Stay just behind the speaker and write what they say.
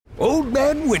Old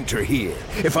Man Winter here.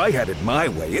 If I had it my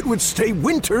way, it would stay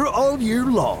winter all year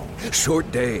long.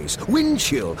 Short days, wind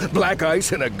chill, black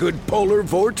ice, and a good polar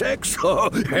vortex.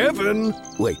 Oh, heaven!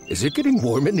 Wait, is it getting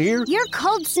warm in here? Your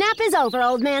cold snap is over,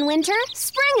 Old Man Winter.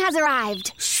 Spring has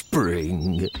arrived.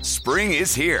 Spring. Spring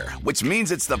is here, which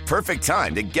means it's the perfect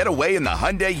time to get away in the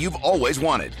Hyundai you've always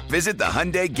wanted. Visit the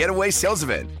Hyundai Getaway Sales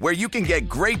Event, where you can get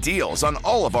great deals on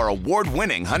all of our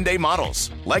award-winning Hyundai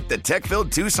models, like the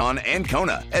tech-filled Tucson and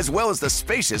Kona, as well as the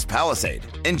spacious Palisade.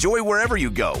 Enjoy wherever you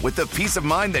go with the peace of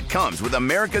mind that comes with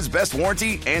America's best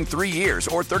warranty and 3 years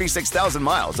or 36,000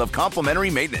 miles of complimentary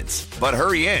maintenance. But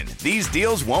hurry in, these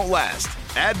deals won't last.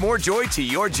 Add more joy to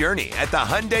your journey at the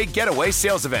Hyundai Getaway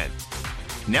Sales Event.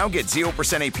 Now get 0%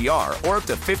 APR or up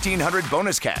to $1,500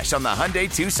 bonus cash on the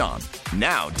Hyundai Tucson.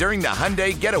 Now, during the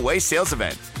Hyundai Getaway Sales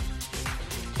Event.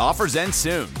 Offers end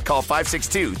soon. Call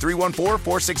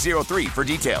 562-314-4603 for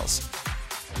details.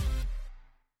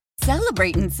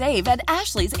 Celebrate and save at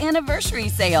Ashley's Anniversary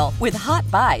Sale. With Hot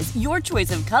Buys, your choice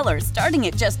of colors starting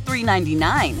at just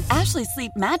 $3.99. Ashley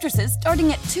Sleep mattresses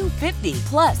starting at $2.50.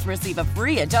 Plus, receive a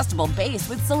free adjustable base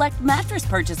with select mattress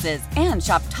purchases. And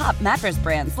shop top mattress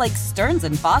brands like Stearns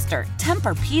 & Foster,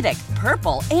 Tempur-Pedic,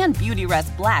 Purple, and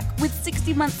Beautyrest Black with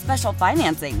 60-month special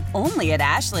financing. Only at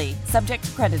Ashley. Subject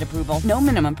to credit approval. No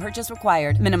minimum purchase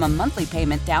required. Minimum monthly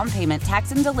payment, down payment,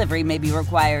 tax, and delivery may be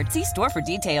required. See store for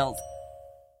details.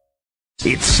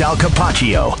 It's Sal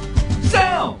Capaccio.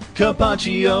 Sal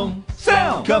Capaccio.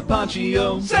 Sal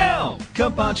Capaccio. Sal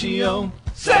Capaccio.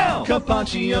 Sal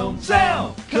Capaccio.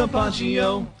 Sal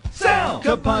Capaccio. Sal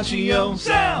Capaccio.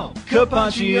 Sal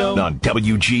Capaccio. On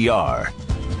WGR.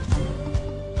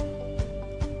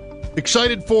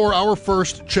 Excited for our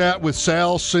first chat with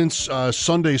Sal since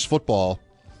Sunday's football.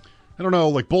 I don't know,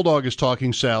 like Bulldog is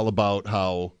talking, Sal, about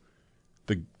how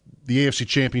the AFC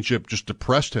Championship just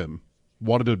depressed him.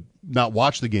 Wanted to not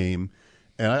watch the game,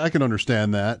 and I can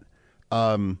understand that.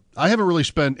 I haven't really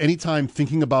spent any time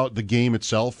thinking about the game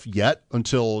itself yet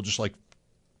until just like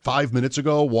 5 minutes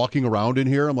ago, walking around in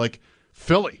here. I'm like,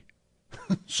 Philly.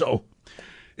 So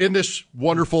in this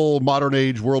wonderful modern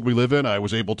age world we live in, I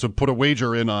was able to put a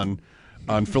wager in on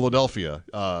Philadelphia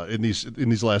in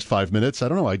these last 5 minutes. I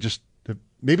don't know.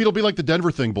 Maybe it'll be like the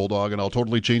Denver thing, Bulldog, and I'll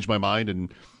totally change my mind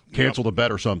and cancel the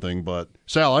bet or something. But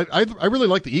Sal, I really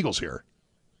like the Eagles here.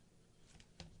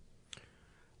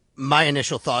 My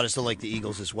initial thought is to like the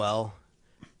Eagles as well.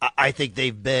 I think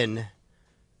they've been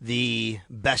the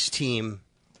best team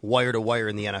wire to wire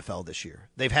in the NFL this year.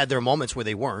 They've had their moments where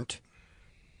they weren't,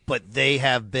 but they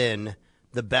have been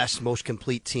the best, most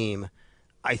complete team,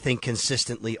 I think,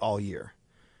 consistently all year.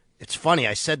 It's funny.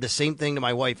 I said the same thing to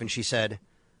my wife, and she said,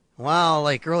 well,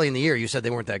 like early in the year, you said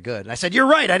they weren't that good. And I said, you're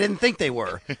right. I didn't think they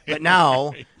were. But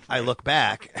now I look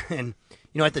back, and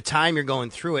at the time you're going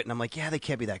through it, and I'm like, yeah, they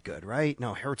can't be that good, right?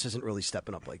 No, Hurts isn't really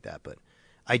stepping up like that. But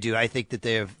I do. I think that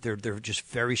they're just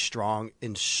very strong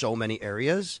in so many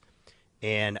areas,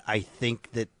 and I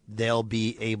think that they'll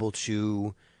be able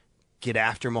to get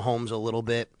after Mahomes a little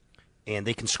bit, and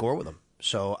they can score with him.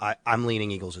 So I'm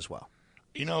leaning Eagles as well.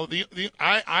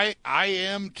 I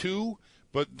am too.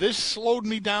 But this slowed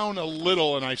me down a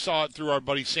little, and I saw it through our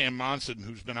buddy Sam Monson,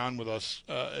 who's been on with us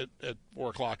at 4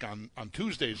 o'clock on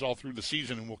Tuesdays all through the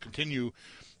season, and will continue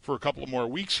for a couple of more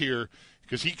weeks here,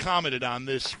 because he commented on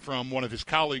this from one of his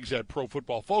colleagues at Pro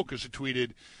Football Focus, who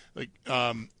tweeted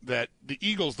that the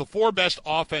Eagles, the 4 best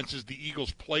offenses the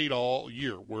Eagles played all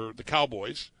year were the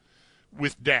Cowboys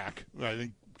with Dak.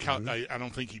 I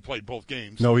don't think he played both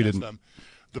games. No, he didn't. Them.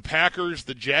 The Packers,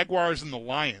 the Jaguars, and the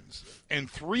Lions.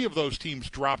 And 3 of those teams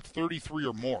dropped 33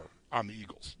 or more on the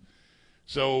Eagles.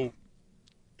 So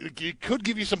it could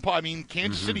give you some – I mean,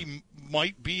 Kansas City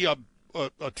might be a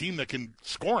team that can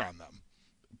score on them.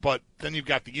 But then you've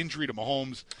got the injury to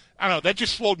Mahomes. I don't know. That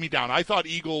just slowed me down. I thought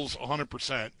Eagles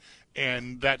 100%,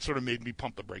 and that sort of made me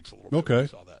pump the brakes a little bit. Okay. When I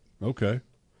saw that. Okay.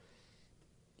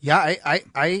 Yeah,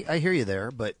 I hear you there,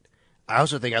 but I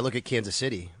also think I look at Kansas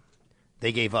City.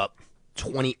 They gave up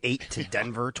 28 to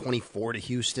Denver, 24 to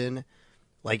Houston.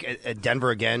 Like at Denver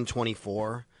again,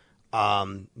 24.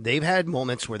 They've had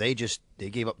moments where they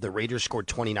gave up. The Raiders scored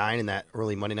 29 in that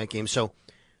early Monday night game. So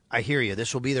I hear you.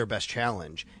 This will be their best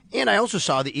challenge. And I also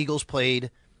saw the Eagles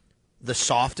played the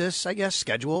softest, I guess,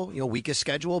 schedule, weakest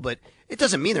schedule, but it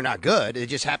doesn't mean they're not good. They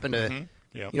just happen to,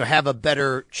 have a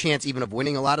better chance even of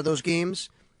winning a lot of those games.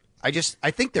 I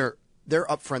think they're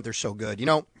up front. They're so good.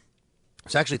 I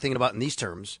was actually thinking about in these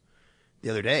terms the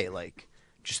other day, like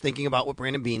just thinking about what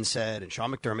Brandon Beane said and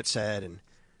Sean McDermott said and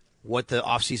what the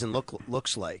offseason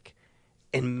looks like.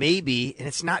 And maybe, and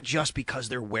it's not just because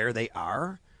they're where they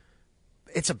are.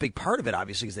 It's a big part of it,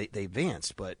 obviously, because they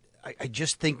advanced. But I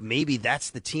just think maybe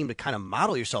that's the team to kind of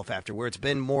model yourself after, where it's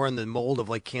been more in the mold of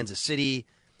like Kansas City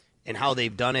and how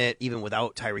they've done it, even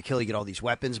without Tyreek Hill. You get all these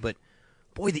weapons, but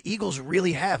boy, the Eagles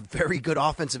really have very good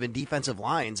offensive and defensive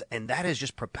lines, and that has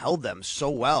just propelled them so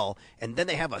well. And then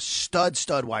they have a stud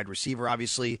wide receiver,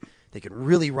 obviously. They can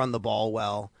really run the ball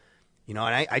well. And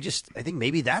I think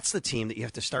maybe that's the team that you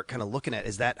have to start kind of looking at.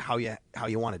 Is that how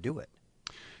you want to do it?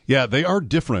 Yeah, they are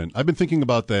different. I've been thinking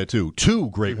about that too. Two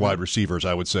great wide receivers,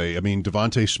 I would say. I mean,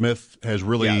 Devontae Smith has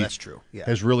really that's true. Yeah.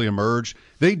 Has really emerged.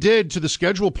 They did, to the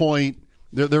schedule point,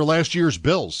 their last year's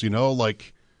Bills,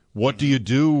 like what do you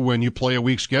do when you play a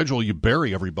weak schedule? You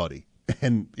bury everybody.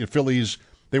 And Phillies,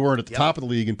 they weren't at the top of the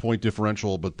league in point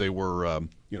differential, but they were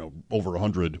over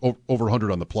 100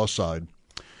 on the plus side.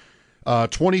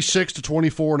 26 to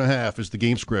 24.5 is the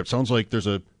game script. Sounds like there's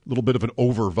a little bit of an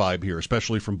over vibe here,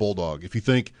 especially from Bulldog. If you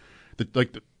think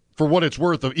that, for what it's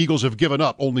worth, the Eagles have given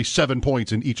up only 7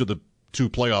 points in each of the 2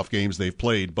 playoff games they've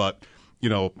played, but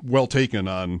well taken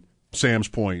on Sam's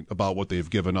point about what they've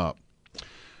given up.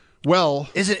 Well,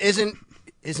 isn't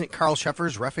Carl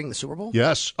Sheffers reffing the Super Bowl?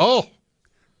 Yes. Oh,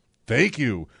 thank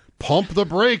you. Pump the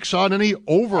brakes on any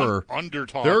over. Under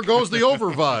talk. There goes the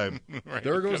over vibe. Right,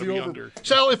 there goes the over. Under.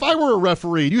 Sal, if I were a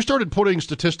referee and you started putting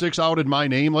statistics out in my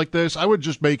name like this, I would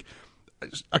just make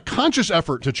a conscious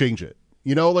effort to change it.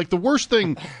 The worst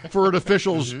thing for an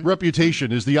official's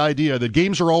reputation is the idea that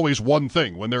games are always one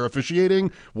thing. When they're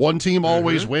officiating, one team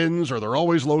always wins or they're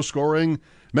always low scoring.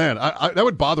 Man, that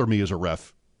would bother me as a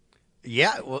ref.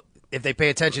 Yeah, well, if they pay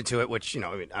attention to it, which, I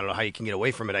don't know how you can get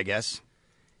away from it, I guess.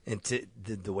 And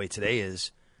the way today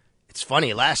is, it's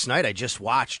funny. Last night I just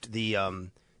watched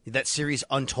that series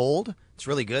Untold. It's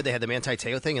really good. They had the Manti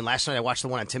Te'o thing, and last night I watched the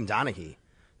one on Tim Donaghy,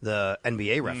 the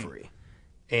NBA referee.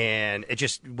 And it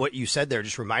just, what you said there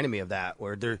just reminded me of that,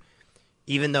 where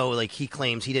even though he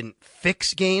claims he didn't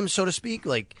fix games, so to speak,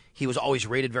 he was always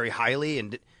rated very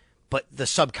highly, but the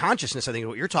subconsciousness, I think, is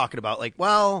what you're talking about.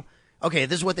 Okay,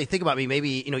 this is what they think about me.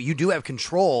 Maybe you do have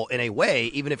control in a way,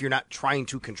 even if you're not trying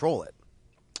to control it.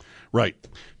 Right.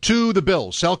 To the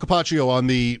Bills, Sal Capaccio on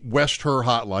the West Her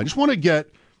hotline. Just want to get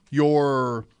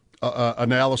your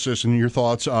analysis and your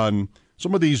thoughts on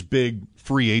some of these big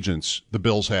free agents the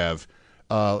Bills have.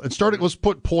 Let's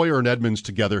put Poyer and Edmonds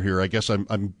together here. I guess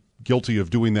I'm guilty of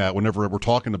doing that whenever we're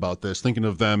talking about this, thinking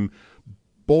of them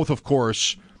both, of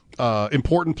course,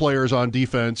 important players on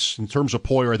defense. In terms of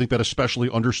Poyer, I think that especially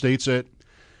understates it.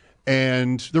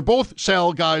 And they're both,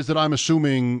 Sal, guys that I'm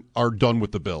assuming are done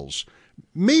with the Bills.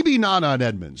 Maybe not on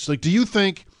Edmonds. Do you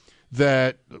think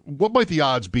that, what might the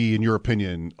odds be, in your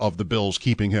opinion, of the Bills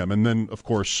keeping him? And then, of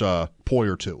course,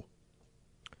 Poyer, too.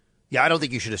 Yeah, I don't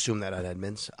think you should assume that on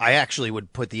Edmonds. I actually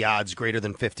would put the odds greater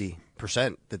than 50%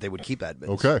 that they would keep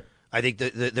Edmonds. Okay. I think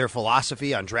their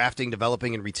philosophy on drafting,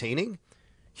 developing, and retaining,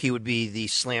 he would be the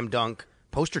slam dunk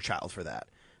poster child for that,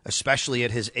 especially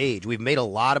at his age. We've made a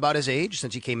lot about his age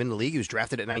since he came into the league. He was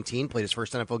drafted at 19, played his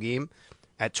first NFL game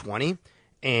at 20,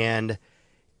 and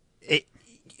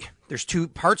there's 2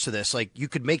 parts to this. You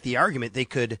could make the argument they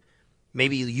could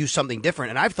maybe use something different,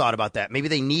 and I've thought about that. Maybe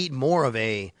they need more of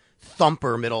a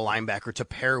thumper middle linebacker to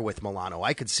pair with Milano.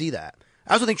 I could see that.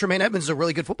 I also think Tremaine Edmonds is a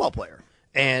really good football player,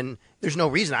 and there's no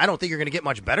reason. I don't think you're going to get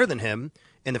much better than him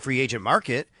in the free agent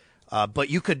market, but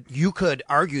you could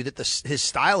argue that his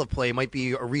style of play might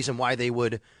be a reason why they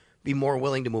would be more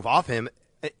willing to move off him,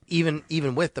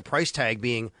 even with the price tag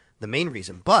being the main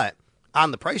reason. But on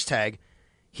the price tag,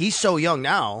 he's so young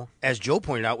now, as Joe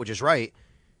pointed out, which is right,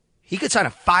 he could sign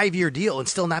a 5-year deal and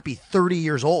still not be 30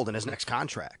 years old in his next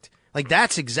contract.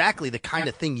 That's exactly the kind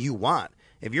of thing you want.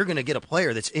 If you're going to get a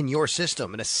player that's in your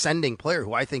system, an ascending player,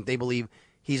 who I think they believe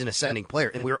he's an ascending player,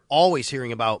 and we're always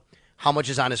hearing about how much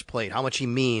is on his plate, how much he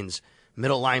means,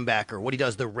 middle linebacker, what he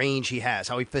does, the range he has,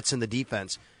 how he fits in the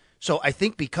defense. So I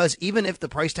think because even if the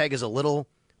price tag is a little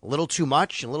too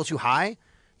much and a little too high,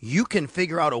 you can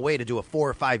figure out a way to do a 4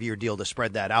 or 5 year deal to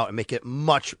spread that out and make it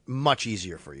much, much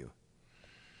easier for you.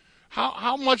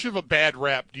 How much of a bad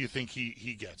rap do you think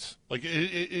he gets?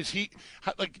 Is he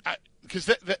because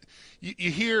that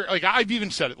you hear, I've even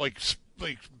said it, like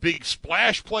big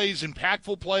splash plays,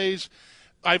 impactful plays.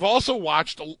 I've also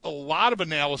watched a lot of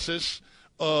analysis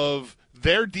of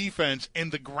their defense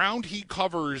and the ground he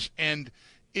covers, and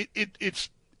it's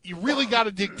you really got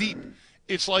to dig deep.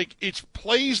 It's it's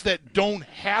plays that don't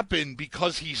happen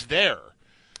because he's there.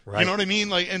 Right. You know what I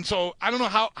mean? And so I don't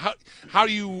know how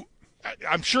do you.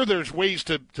 I'm sure there's ways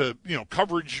to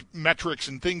coverage metrics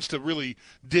and things to really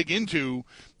dig into,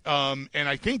 and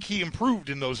I think he improved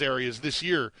in those areas this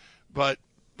year. But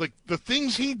the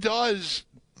things he does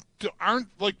aren't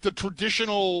the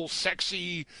traditional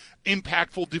sexy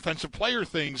impactful defensive player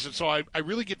things. And so I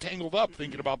really get tangled up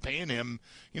thinking about paying him,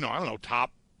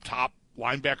 top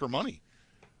linebacker money.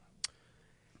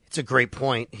 It's a great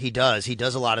point. He does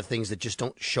a lot of things that just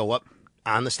don't show up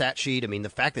on the stat sheet. I mean, the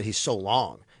fact that he's so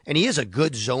long, and he is a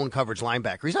good zone coverage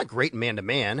linebacker. He's not great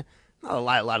man-to-man. Not a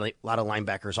lot of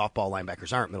linebackers, off-ball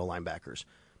linebackers aren't middle linebackers.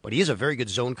 But he is a very good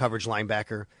zone coverage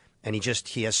linebacker, and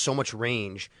he has so much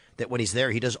range that when he's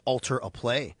there, he does alter a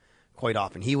play quite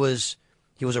often. He was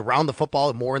around the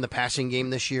football more in the passing game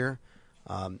this year.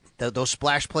 Those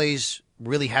splash plays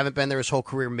really haven't been there his whole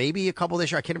career. Maybe a couple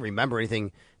this year. I can't remember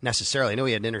anything necessarily. I know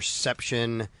he had an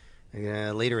interception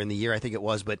later in the year, I think it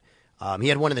was, but he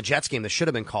had one in the Jets game that should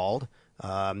have been called.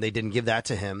 They didn't give that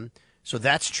to him. So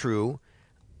that's true.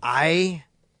 How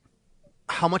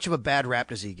much of a bad rap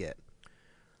does he get?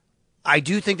 I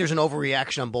do think there's an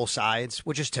overreaction on both sides,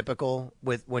 which is typical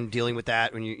when dealing with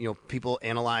that. When people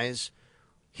analyze,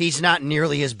 he's not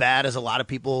nearly as bad as a lot of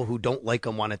people who don't like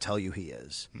him want to tell you he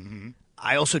is. Mm-hmm.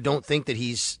 I also don't think that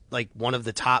he's like one of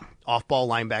the top off-ball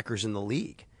linebackers in the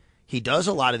league. He does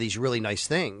a lot of these really nice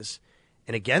things,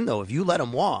 and again, though, if you let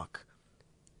him walk,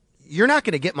 you're not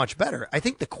going to get much better. I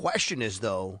think the question is,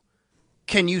 though,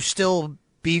 can you still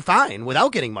be fine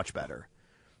without getting much better?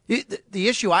 The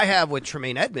issue I have with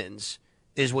Tremaine Edmunds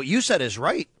is what you said is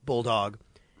right, Bulldog.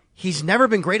 He's never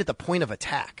been great at the point of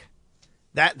attack.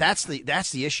 That's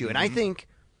the issue. And I think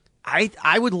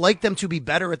I would like them to be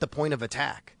better at the point of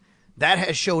attack. That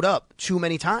has showed up too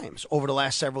many times over the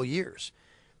last several years.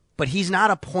 But he's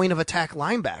not a point of attack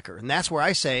linebacker. And that's where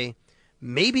I say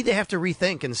maybe they have to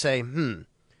rethink and say, I'm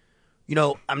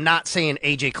not saying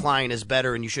A.J. Klein is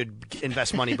better and you should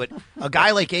invest money, but a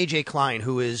guy like A.J. Klein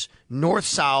who is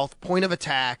north-south, point of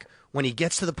attack, when he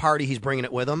gets to the party, he's bringing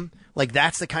it with him. Like,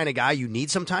 that's the kind of guy you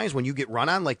need sometimes when you get run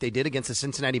on like they did against the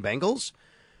Cincinnati Bengals.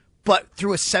 But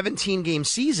through a 17-game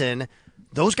season,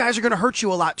 those guys are going to hurt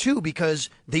you a lot too because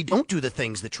they don't do the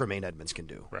things that Tremaine Edmunds can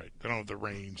do. Right. They don't have the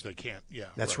range. They can't. Yeah.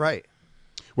 That's right.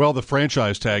 Well, the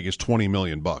franchise tag is $20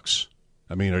 million.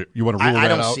 I mean, you want to rule that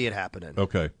out? I don't see it happening.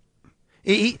 Okay.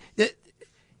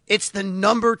 It's the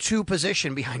number 2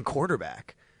 position behind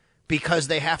quarterback because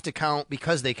they have to count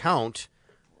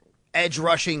edge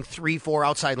rushing 3-4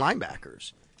 outside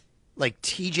linebackers. Like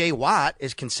TJ Watt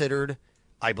is considered,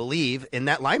 I believe, in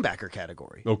that linebacker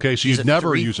category. Okay, so you'd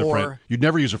never use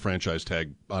a franchise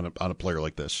tag on a player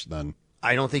like this then.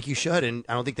 I don't think you should, and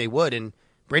I don't think they would. And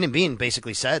Brandon Beane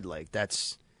basically said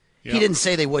he didn't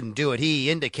say they wouldn't do it. He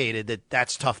indicated that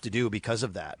that's tough to do because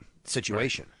of that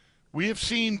situation. Right. We have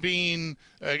seen Beane,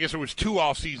 I guess it was 2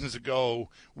 off seasons ago,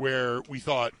 where we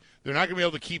thought they're not going to be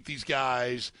able to keep these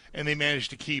guys, and they managed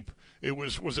to keep.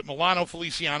 Was it Milano,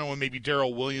 Feliciano, and maybe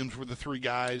Darrell Williams were the 3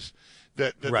 guys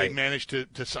that right. They managed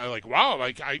to say, like, wow,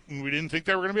 we didn't think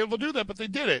they were going to be able to do that, but they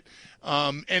did it.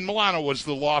 And Milano was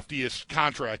the loftiest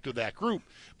contract of that group.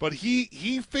 But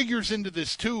he figures into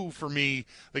this, too, for me.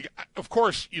 Like, of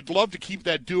course, you'd love to keep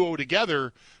that duo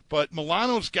together, but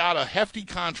Milano's got a hefty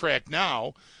contract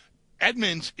now.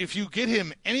 Edmunds, if you get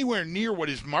him anywhere near what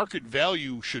his market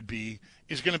value should be,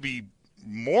 is going to be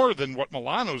more than what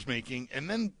Milano's making. And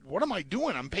then what am I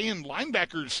doing? I'm paying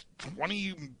linebackers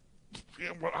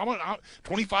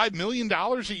 $25 million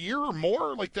a year or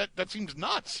more? Like, that seems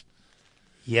nuts.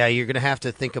 Yeah, you're going to have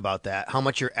to think about that, how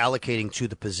much you're allocating to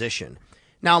the position.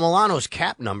 Now, Milano's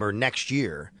cap number next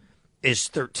year is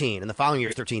 13, and the following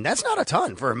year is 13. That's not a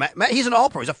ton for Matt. He's an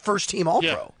all-pro. He's a first-team all-pro.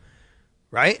 Yeah.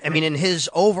 Right? I mean, in his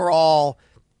overall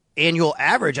annual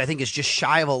average, I think is just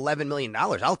shy of $11 million.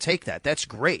 I'll take that. That's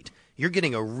great. You're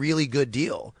getting a really good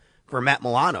deal for Matt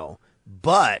Milano.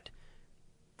 But,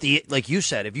 like you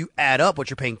said, if you add up what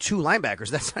you're paying 2 linebackers,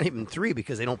 that's not even 3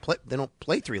 because they don't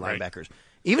play 3 linebackers. Right.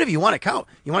 Even if you want to count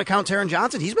Taron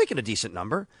Johnson, he's making a decent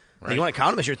number. Right. You want to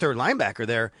count him as your 3rd linebacker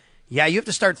there. Yeah, you have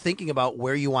to start thinking about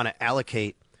where you want to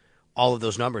allocate all of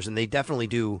those numbers, and they definitely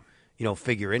do,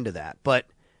 figure into that. But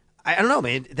I don't know,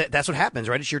 man. That's what happens,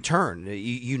 right? It's your turn.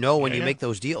 You know when you make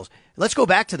those deals. Let's go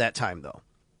back to that time, though.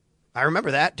 I remember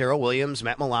that. Darrell Williams,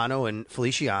 Matt Milano, and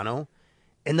Feliciano.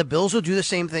 And the Bills will do the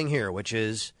same thing here, which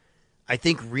is, I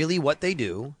think, really what they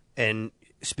do. And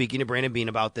speaking to Brandon Beane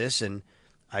about this, and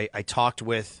I talked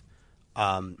with,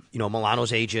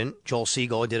 Milano's agent, Joel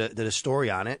Siegel, did a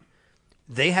story on it.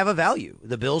 They have a value.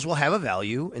 The Bills will have a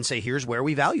value and say, here's where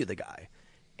we value the guy.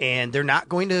 And they're not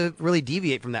going to really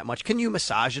deviate from that much. Can you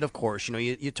massage it? Of course.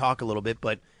 You talk a little bit,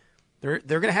 but they're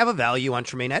going to have a value on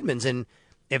Tremaine Edmunds. And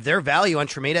if their value on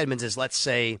Tremaine Edmunds is, let's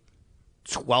say,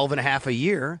 $12.5 a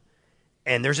year,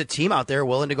 and there's a team out there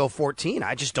willing to go 14,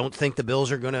 I just don't think the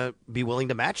Bills are going to be willing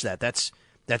to match that. That's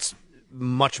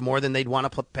much more than they'd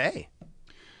want to pay.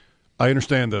 I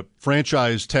understand the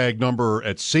franchise tag number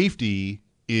at safety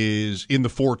is in the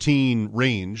 14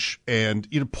 range. And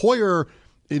Poyer,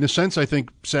 in a sense, I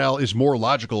think, Sal, is more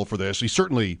logical for this. He's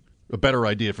certainly a better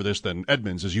idea for this than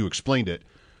Edmonds, as you explained it.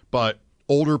 But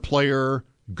older player,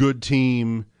 good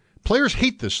team. Players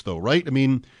hate this, though, right? I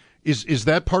mean, is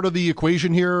that part of the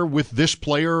equation here with this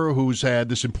player who's had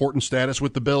this important status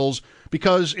with the Bills?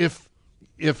 Because if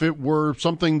it were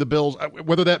something the Bills,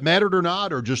 whether that mattered or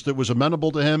not, or just it was amenable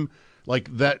to him,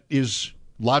 like that is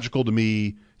logical to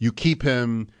me. You keep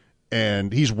him,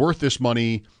 and he's worth this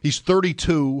money. He's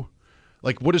 32.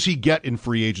 Like, what does he get in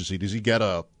free agency? Does he get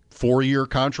a 4-year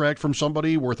contract from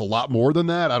somebody worth a lot more than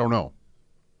that? I don't know.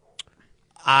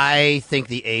 I think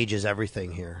the age is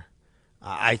everything here.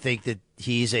 I think that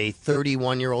he's a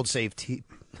 31-year-old safety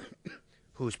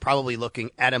who's probably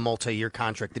looking at a multi-year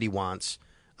contract that he wants.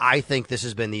 I think this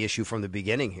has been the issue from the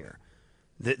beginning here.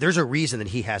 There's a reason that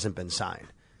he hasn't been signed.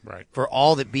 Right. For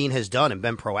all that Bean has done and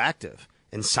been proactive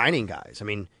in signing guys. I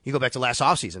mean, you go back to last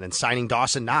offseason and signing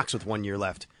Dawson Knox with 1 year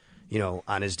left,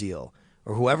 on his deal,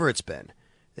 or whoever it's been.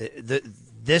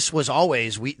 This was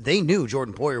always, they knew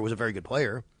Jordan Poyer was a very good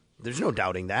player. There's no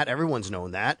doubting that. Everyone's known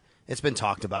that. It's been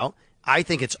talked about. I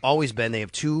think it's always been they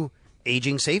have 2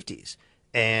 aging safeties,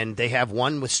 and they have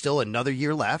one with still another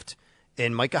year left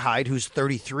in Micah Hyde, who's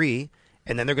 33,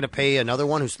 and then they're going to pay another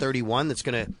one who's 31 that's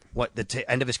going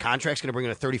to, end of his contract's going to bring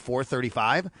in a 34,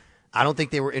 35. I don't think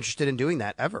they were interested in doing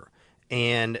that ever.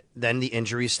 And then the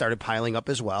injuries started piling up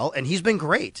as well, and he's been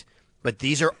great. But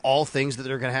these are all things that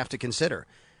they're going to have to consider.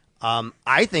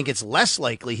 I think it's less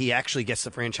likely he actually gets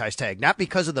the franchise tag, not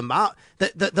because of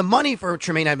the money for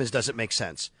Tremaine Edmonds doesn't make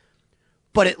sense.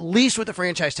 But at least with the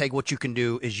franchise tag, what you can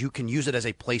do is you can use it as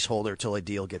a placeholder till a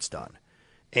deal gets done.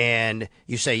 And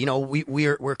you say,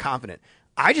 we're confident.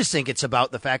 I just think it's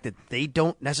about the fact that they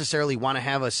don't necessarily want to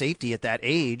have a safety at that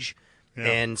age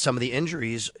and some of the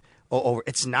injuries.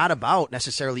 It's not about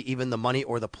necessarily even the money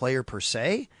or the player per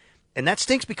se. And that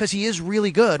stinks because he is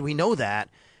really good. We know that.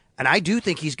 And I do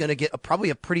think he's going to get probably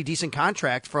a pretty decent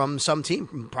contract from some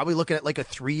team, probably looking at like a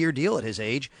 3-year deal at his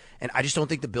age. And I just don't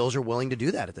think the Bills are willing to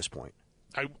do that at this point.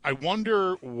 I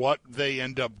wonder what they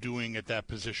end up doing at that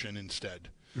position instead.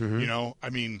 Mm-hmm. I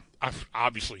mean,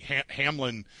 obviously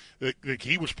Hamlin,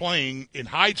 he was playing in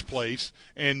Hyde's place,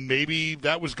 and maybe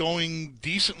that was going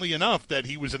decently enough that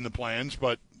he was in the plans,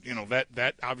 but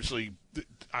that obviously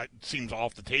seems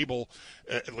off the table,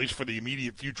 at least for the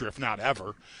immediate future, if not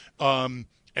ever.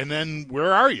 And then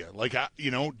where are you? Like,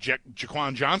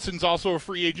 Jaquan Johnson's also a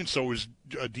free agent, so is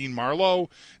Dean Marlowe.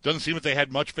 Doesn't seem that they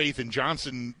had much faith in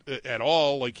Johnson at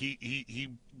all. Like, he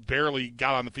barely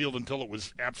got on the field until it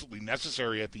was absolutely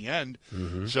necessary at the end.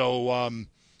 Mm-hmm. So,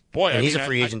 boy. And he's a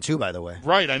free agent too, by the way.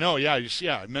 Right, I know. Yeah,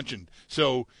 I mentioned.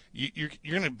 So you're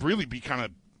going to really be kind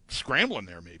of scrambling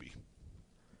there maybe.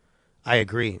 I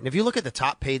agree. And if you look at the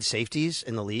top paid safeties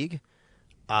in the league,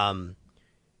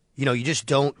 you just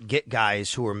don't get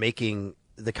guys who are making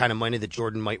the kind of money that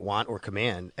Jordan might want or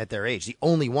command at their age. The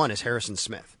only one is Harrison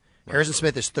Smith. Right. Harrison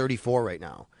Smith is 34 right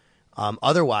now.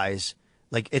 Otherwise,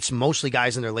 like, it's mostly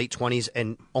guys in their late 20s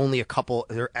and only a couple,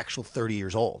 they're actual 30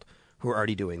 years old who are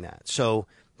already doing that. So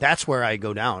that's where I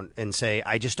go down and say,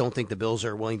 I just don't think the Bills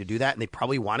are willing to do that. And they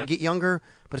probably want to get younger,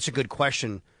 but it's a good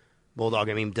question, Bulldog.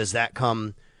 I mean, does that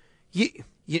come... the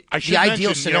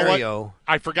ideal scenario...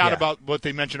 I forgot about what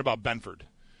they mentioned about Benford.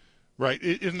 Right?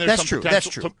 Isn't there that's some true.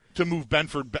 potential That's true. to move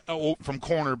Benford from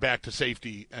corner back to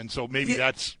safety? And so maybe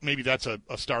that's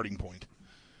a starting point.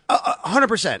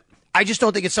 100%. I just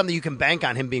don't think it's something you can bank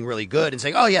on him being really good and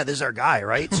saying, "Oh yeah, this is our guy,"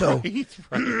 right? So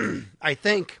right. I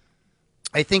think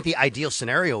the ideal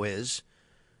scenario is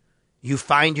you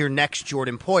find your next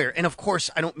Jordan Poyer, and of course,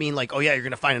 I don't mean like, "Oh yeah, you're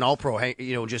going to find an All-Pro,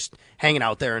 just hanging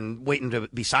out there and waiting to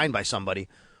be signed by somebody."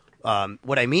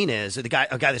 What I mean is a guy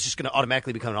that's just going to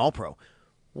automatically become an All-Pro.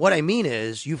 What I mean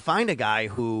is you find a guy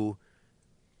who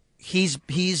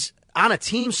he's on a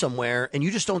team somewhere, and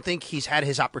you just don't think he's had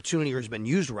his opportunity or has been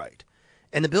used right.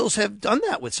 And the Bills have done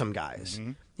that with some guys.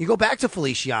 Mm-hmm. You go back to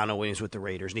Feliciano when he was with the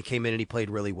Raiders, and he came in and he played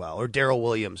really well. Or Darrell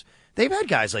Williams. They've had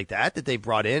guys like that they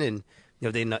brought in, and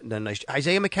they done nice.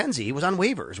 Isaiah McKenzie, he was on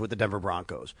waivers with the Denver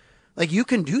Broncos. Like, you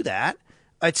can do that.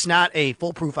 It's not a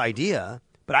foolproof idea,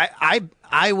 but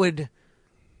I would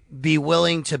be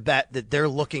willing to bet that they're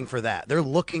looking for that. They're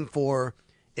looking for,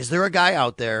 is there a guy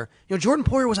out there? Jordan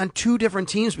Poyer was on 2 different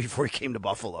teams before he came to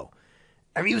Buffalo.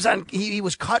 I mean, he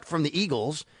was cut from the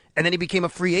Eagles, and then he became a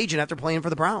free agent after playing for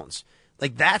the Browns.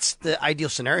 Like, that's the ideal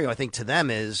scenario, I think, to them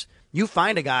is you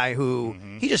find a guy who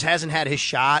he just hasn't had his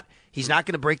shot. He's not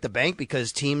going to break the bank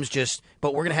because teams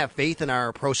but we're going to have faith in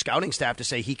our pro scouting staff to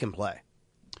say he can play.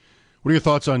 What are your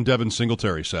thoughts on Devin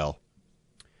Singletary, Sal?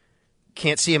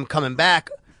 Can't see him coming back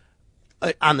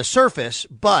on the surface,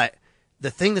 but the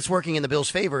thing that's working in the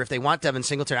Bills' favor, if they want Devin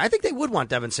Singletary, I think they would want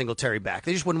Devin Singletary back.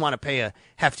 They just wouldn't want to pay a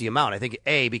hefty amount. I think,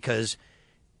 A, because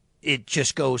it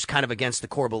just goes kind of against the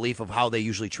core belief of how they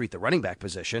usually treat the running back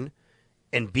position,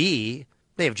 and B,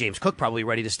 they have James Cook probably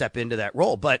ready to step into that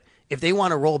role. But if they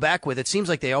want to roll back with it, seems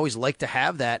like they always like to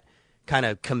have that kind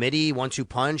of committee, 1-2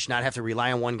 punch, not have to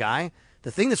rely on one guy. The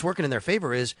thing that's working in their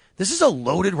favor is this is a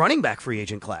loaded running back free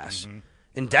agent class. Mm-hmm.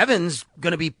 And Devin's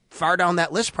going to be far down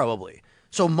that list probably.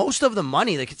 So most of the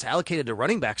money that gets allocated to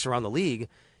running backs around the league,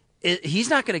 he's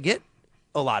not going to get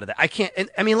a lot of that.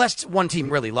 Unless one team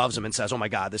really loves him and says, oh my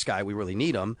God, this guy, we really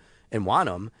need him and want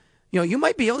him. You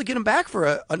might be able to get him back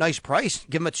for a nice price.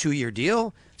 Give him a 2-year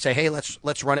deal. Say, hey,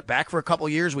 let's run it back for a couple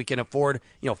years. We can afford,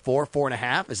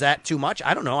 4.5. Is that too much?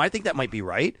 I don't know. I think that might be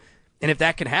right. And if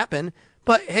that can happen,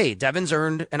 but hey, Devin's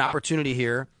earned an opportunity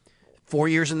here, 4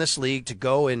 years in this league to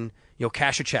go and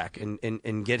cash a check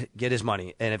and get his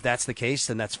money. And if that's the case,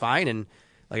 then that's fine. And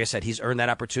like I said, he's earned that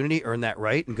opportunity, earned that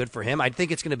right, and good for him. I think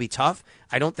it's going to be tough.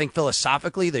 I don't think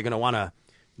philosophically they're going to want to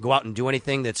go out and do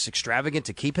anything that's extravagant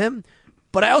to keep him.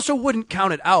 But I also wouldn't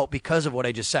count it out because of what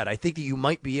I just said. I think that you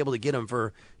might be able to get him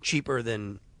for cheaper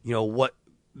than, what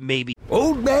maybe.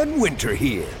 Old Man Winter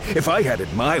here. If I had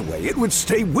it my way, it would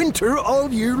stay winter all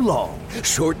year long.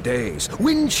 Short days,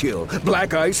 wind chill,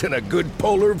 black ice, and a good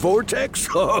polar vortex.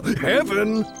 Oh,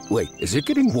 heaven. Wait, is it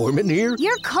getting warm in here?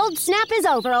 Your cold snap is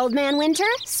over, Old Man Winter.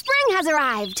 Spring has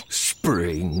arrived.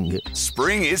 Spring.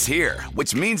 Spring is here,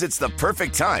 which means it's the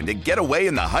perfect time to get away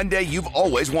in the Hyundai you've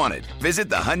always wanted. Visit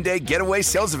the Hyundai Getaway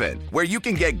Sales Event, where you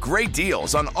can get great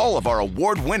deals on all of our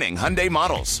award-winning Hyundai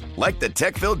models, like the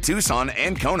tech-filled Tucson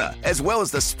and Kona, as well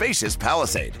as the spacious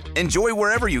Palisade. Enjoy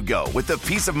wherever you go with the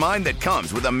peace of mind that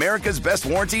comes with America's best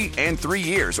warranty and 3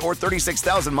 years or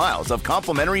 36,000 miles of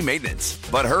complimentary maintenance.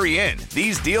 But hurry in,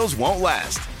 these deals won't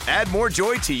last. Add more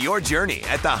joy to your journey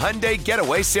at the Hyundai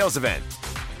Getaway Sales Event.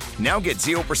 Now get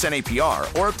 0% APR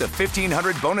or up to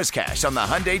 $1,500 bonus cash on the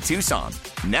Hyundai Tucson.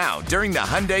 Now, during the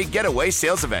Hyundai Getaway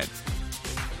Sales Event.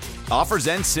 Offers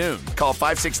end soon. Call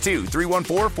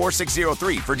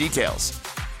 562-314-4603 for details.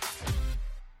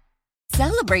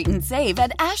 Celebrate and save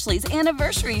at Ashley's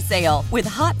Anniversary Sale. With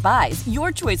Hot Buys,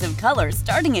 your choice of colors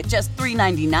starting at just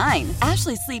 $3.99.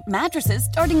 Ashley Sleep mattresses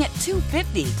starting at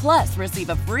 $2.50. Plus, receive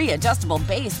a free adjustable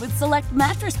base with select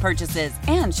mattress purchases.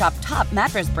 And shop top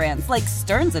mattress brands like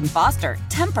Stearns & Foster,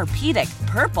 Tempur-Pedic,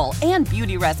 Purple, and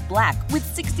Beautyrest Black with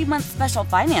 60-month special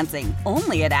financing.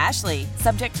 Only at Ashley.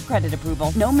 Subject to credit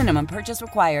approval. No minimum purchase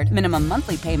required. Minimum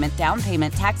monthly payment, down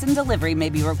payment, tax, and delivery may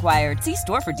be required. See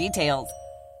store for details.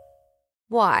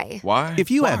 Why? If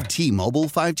you have T-Mobile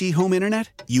 5G home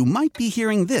internet, you might be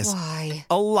hearing this Why?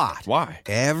 a lot. Why?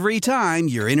 Every time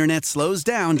your internet slows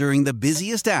down during the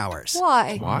busiest hours.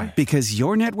 Why? Because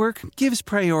your network gives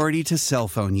priority to cell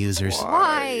phone users.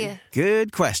 Why?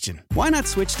 Good question. Why not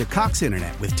switch to Cox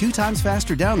Internet with 2 times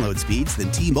faster download speeds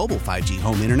than T-Mobile 5G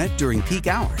home internet during peak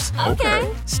hours?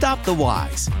 Okay. Stop the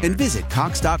whys and visit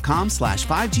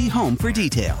cox.com/5G home for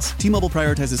details. T-Mobile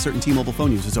prioritizes certain T-Mobile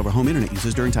phone users over home internet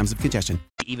users during times of congestion.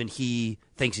 Even he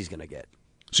thinks he's going to get.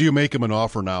 So you make him an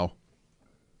offer now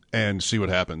and see what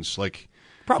happens.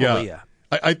 Probably, yeah.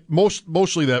 I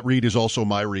mostly that read is also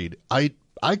my read. I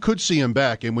could see him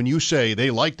back, and when you say they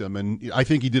liked him, and I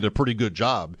think he did a pretty good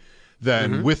job,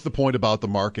 then with the point about the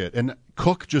market, and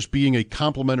Cook just being a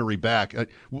complimentary back,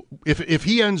 if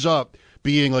he ends up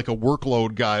being like a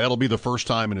workload guy, that'll be the first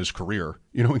time in his career,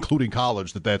 including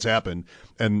college, that's happened.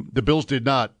 And the Bills did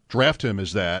not draft him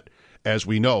as that, as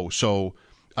we know. So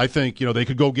I think, they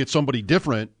could go get somebody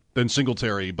different than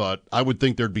Singletary, but I would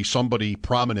think there'd be somebody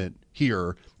prominent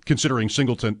here, considering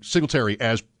Singletary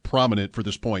as prominent for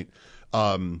this point,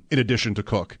 in addition to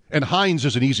Cook. And Hines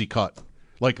is an easy cut.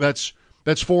 That's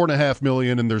 $4.5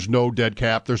 million, and there's no dead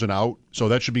cap. There's an out, so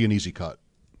that should be an easy cut.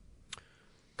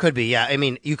 Could be, yeah. I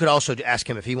mean, you could also ask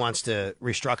him if he wants to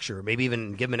restructure, maybe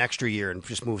even give him an extra year and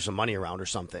just move some money around or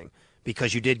something,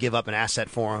 because you did give up an asset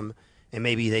for him. And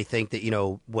maybe they think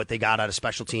that, what they got out of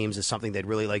special teams is something they'd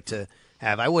really like to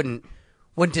have. I wouldn't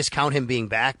discount him being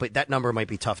back, but that number might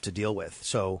be tough to deal with.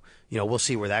 So, we'll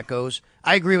see where that goes.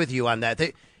 I agree with you on that.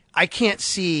 I can't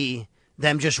see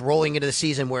them just rolling into the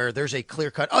season where there's a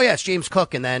clear cut, oh, yeah, it's James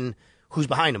Cook, and then who's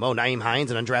behind him? Oh, Nyheim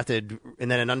Hines, an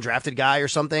undrafted guy or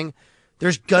something.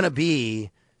 There's going to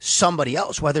be somebody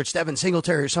else, whether it's Devin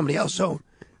Singletary or somebody else. So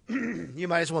you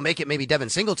might as well make it maybe Devin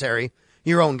Singletary,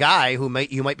 your own guy who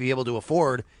you might be able to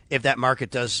afford if that market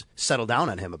does settle down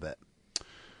on him a bit.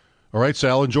 All right,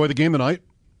 Sal, enjoy the game tonight.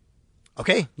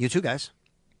 Okay, you too, guys.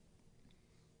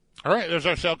 All right, there's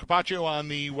our Sal Capaccio on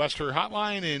the Wester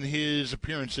Hotline, and his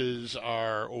appearances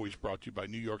are always brought to you by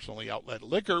New York's only outlet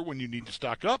liquor. When you need to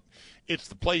stock up, it's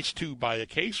the place to buy a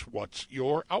case. What's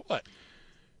your outlet?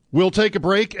 We'll take a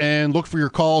break and look for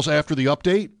your calls after the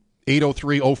update.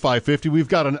 803-0550. We've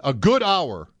got a good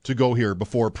hour to go here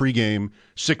before pregame,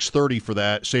 6:30 for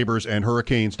that. Sabres and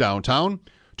Hurricanes downtown.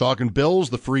 Talking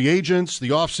Bills, the free agents, the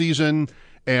offseason,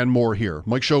 and more here.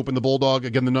 Mike Schopp and the Bulldog.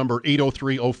 Again, the number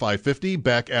 803-0550.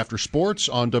 Back after sports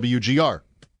on WGR.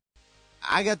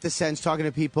 I got the sense, talking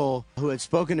to people who had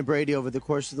spoken to Brady over the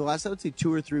course of the last, I would say,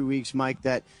 2 or 3 weeks, Mike,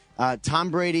 that Tom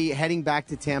Brady heading back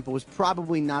to Tampa was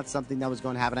probably not something that was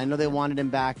going to happen. I know they wanted him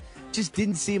back. Just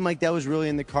didn't seem like that was really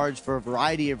in the cards for a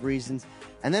variety of reasons.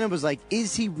 And then it was like,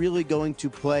 is he really going to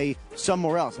play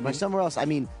somewhere else? And by somewhere else, I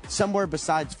mean somewhere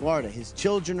besides Florida. His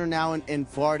children are now in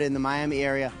Florida, in the Miami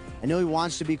area. I know he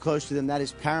wants to be close to them. That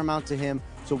is paramount to him.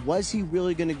 So was he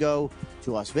really going to go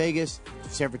to Las Vegas, to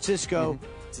San Francisco,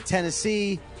 to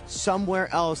Tennessee,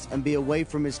 somewhere else, and be away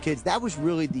from his kids? That was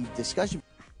really the discussion.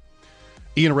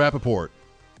 Ian Rappaport,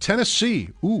 Tennessee,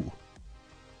 ooh.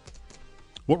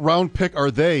 What round pick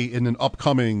are they in an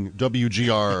upcoming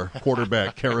WGR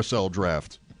quarterback carousel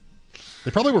draft?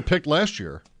 They probably were picked last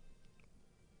year.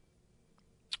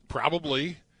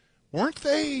 Probably. Weren't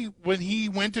they, when he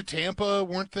went to Tampa,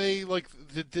 weren't they, like,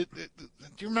 do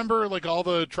you remember, like, all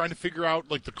the trying to figure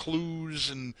out, like, the clues?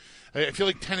 And I feel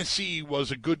like Tennessee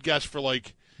was a good guess for,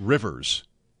 like... Rivers.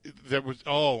 That was,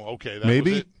 okay. That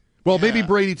maybe? Was it. Well, yeah. Maybe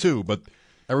Brady, too, but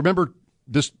I remember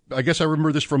this, I guess I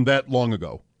remember this from that long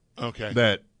ago. Okay.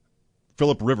 That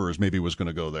Phillip Rivers maybe was going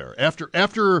to go there.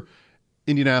 After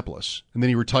Indianapolis, and then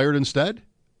he retired instead?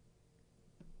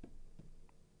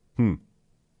 Yeah,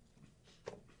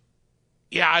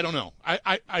 I don't know.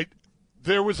 I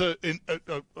there was a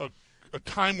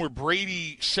time where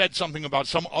Brady said something about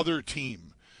some other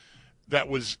team that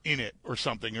was in it or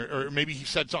something, or maybe he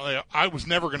said something. I was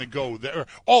never going to go there.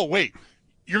 Oh wait,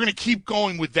 you're going to keep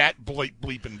going with that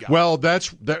bleeping guy. Well,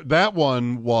 that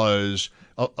one was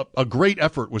a great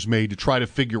effort was made to try to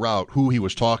figure out who he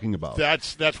was talking about.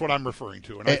 That's what I'm referring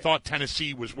to, and I thought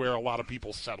Tennessee was where a lot of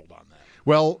people settled on that.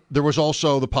 Well, there was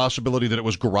also the possibility that it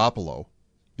was Garoppolo.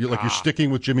 You're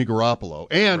sticking with Jimmy Garoppolo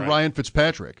and Ryan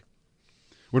Fitzpatrick.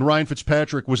 When Ryan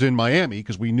Fitzpatrick was in Miami,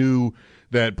 because we knew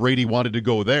that Brady wanted to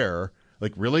go there,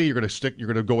 like, really? You're going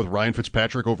to go with Ryan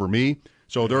Fitzpatrick over me?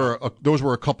 So those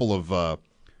were a couple of,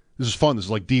 this is fun. This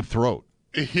is like Deep Throat.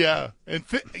 Yeah. And,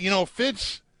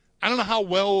 Fitz, I don't know how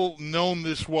well known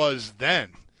this was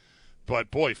then, but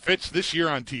boy, Fitz this year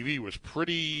on TV was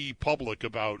pretty public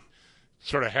about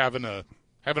sort of having a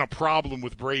problem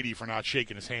with Brady for not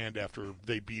shaking his hand after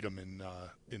they beat him in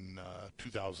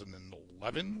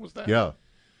 2011, was that? Yeah.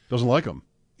 Doesn't like him.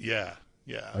 Yeah.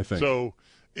 I think. So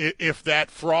if that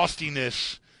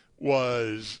frostiness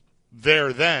was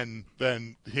there then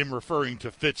him referring to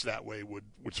Fitz that way would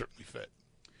certainly fit.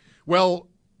 Well,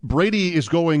 Brady is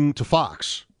going to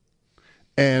Fox,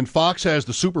 and Fox has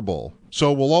the Super Bowl,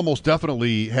 so we'll almost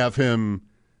definitely have him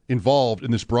involved in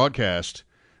this broadcast,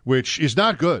 which is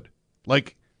not good.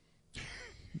 Like,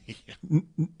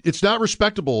 it's not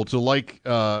respectable to like.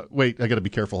 Wait, I got to be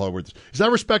careful how I word this. It's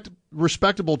not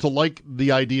respectable to like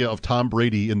the idea of Tom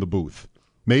Brady in the booth.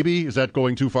 Maybe is that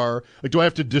going too far? Like, do I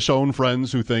have to disown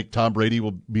friends who think Tom Brady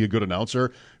will be a good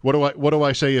announcer? What do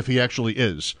I say if he actually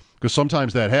is? Because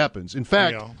sometimes that happens. In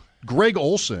fact, Greg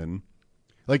Olson,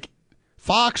 like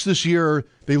Fox this year,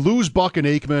 they lose Buck and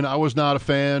Aikman. I was not a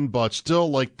fan, but still,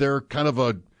 like, they're kind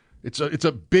of it's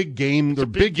a big game. They're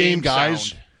big game guys.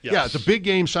 Sound. Yes. Yeah, it's a big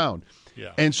game sound.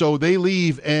 Yeah. And so they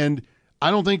leave, and I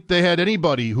don't think they had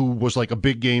anybody who was like a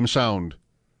big game sound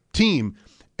team.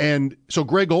 And so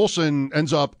Greg Olson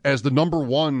ends up as the number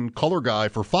one color guy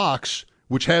for Fox,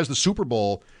 which has the Super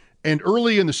Bowl. And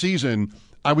early in the season,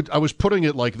 I was putting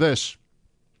it like this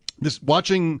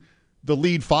watching the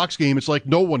lead Fox game, it's like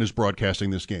no one is broadcasting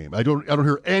this game. I don't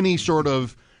hear any sort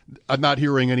of, I'm not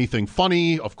hearing anything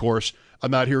funny, of course.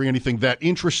 I'm not hearing anything that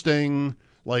interesting.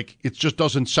 Like, it just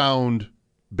doesn't sound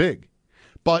big.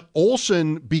 But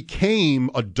Olson became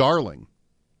a darling.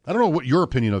 I don't know what your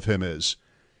opinion of him is.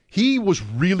 He was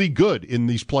really good in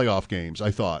these playoff games, I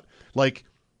thought. Like,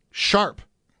 sharp.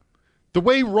 The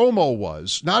way Romo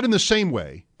was, not in the same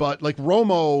way, but like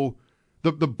Romo,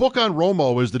 the book on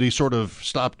Romo is that he sort of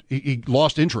stopped, he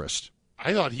lost interest.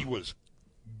 I thought he was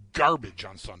garbage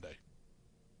on Sunday.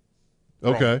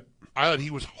 Okay. Romo. I thought he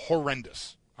was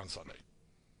horrendous on Sunday.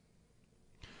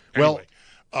 Well,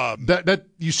 anyway, that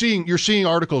you're seeing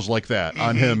articles like that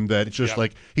on him, that it's just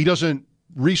like he doesn't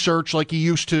research like he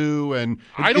used to, and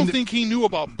I don't think he knew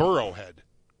about Burrowhead.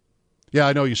 Yeah,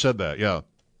 I know you said that. Yeah,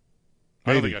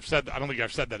 I don't Maybe. think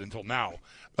I've said that until now.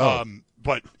 Oh.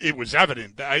 But it was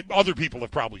evident that other people have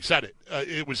probably said it.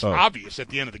 It was obvious at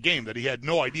the end of the game that he had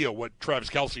no idea what Travis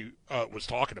Kelce was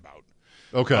talking about.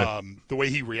 Okay. The way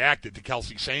he reacted to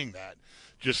Kelce saying that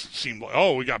just seemed like,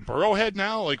 oh, we got Burrowhead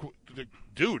now? Like,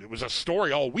 dude, it was a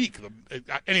story all week.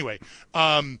 Anyway.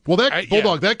 Well,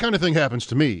 Bulldog, that kind of thing happens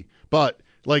to me. But,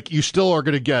 like, you still are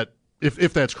going to get,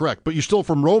 if that's correct, but you still,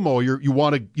 from Romo, you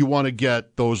want to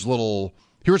get those little,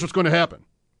 here's what's going to happen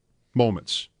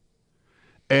moments.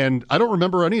 And I don't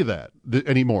remember any of that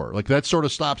anymore. Like, that sort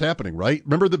of stopped happening, right?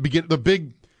 Remember the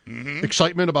big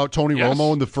excitement about Tony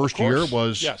Romo in the first year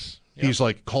was he's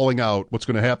like calling out what's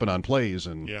going to happen on plays,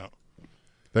 and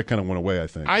that kind of went away, I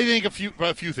think. I think a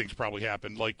few things probably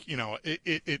happened. Like,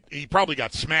 he probably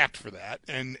got smacked for that,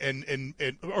 and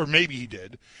or maybe he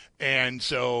did, and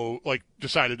so like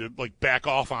decided to like back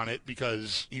off on it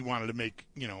because he wanted to make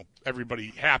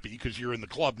everybody happy because you're in the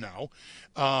club now.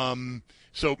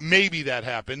 So maybe that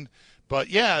happened. But,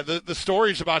 yeah, the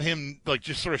stories about him, like,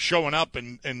 just sort of showing up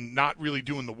and not really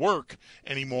doing the work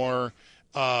anymore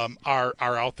are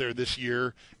out there this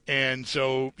year. And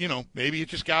so, maybe it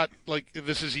just got, like,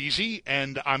 this is easy,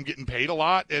 and I'm getting paid a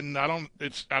lot, and I don't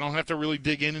have to really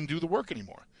dig in and do the work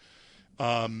anymore.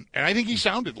 And I think he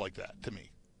sounded like that to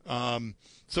me.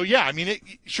 So, yeah, I mean,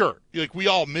 sure, like, we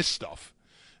all miss stuff.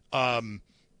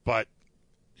 But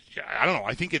I don't know.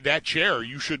 I think in that chair,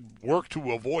 you should work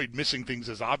to avoid missing things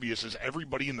as obvious as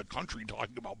everybody in the country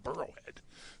talking about Burrowhead.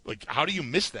 Like, how do you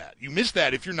miss that? You miss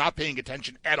that if you're not paying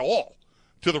attention at all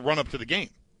to the run-up to the game.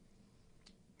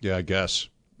 Yeah, I guess.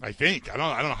 I think. I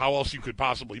don't know how else you could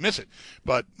possibly miss it.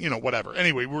 But, whatever.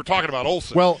 Anyway, we were talking about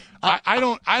Olsen. Well, I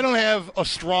don't have a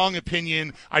strong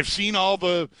opinion. I've seen all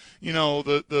the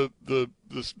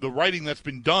writing that's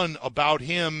been done about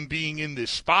him being in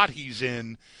this spot he's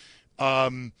in.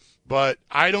 But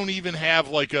I don't even have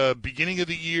like a beginning of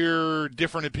the year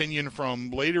different opinion from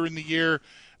later in the year.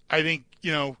 I think, he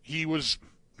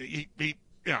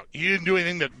didn't do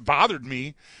anything that bothered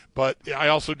me, but I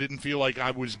also didn't feel like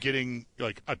I was getting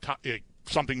like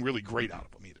something really great out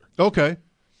of him either. Okay.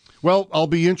 Well, I'll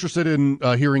be interested in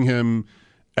hearing him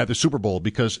at the Super Bowl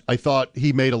because I thought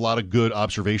he made a lot of good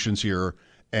observations here,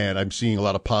 and I'm seeing a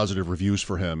lot of positive reviews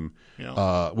for him,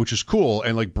 which is cool.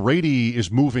 And, like, Brady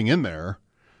is moving in there,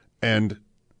 and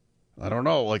I don't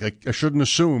know, like, I shouldn't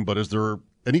assume, but is there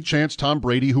any chance Tom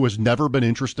Brady, who has never been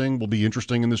interesting, will be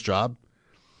interesting in this job?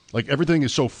 Like, everything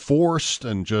is so forced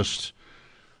and just,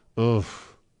 ugh.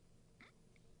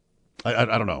 I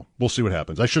don't know. We'll see what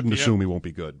happens. I shouldn't assume he won't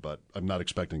be good, but I'm not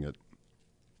expecting it.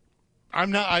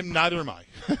 Neither am I.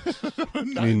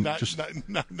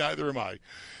 Neither am I.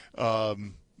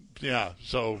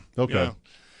 So okay.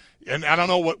 And I don't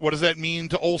know what does that mean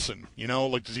to Olsen?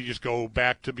 Like, does he just go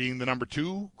back to being the number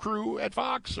 2 crew at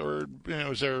Fox, or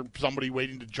is there somebody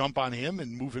waiting to jump on him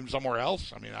and move him somewhere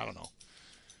else? I mean, I don't know.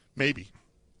 Maybe.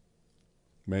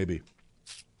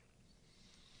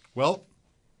 Well,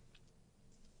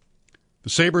 the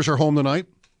Sabres are home tonight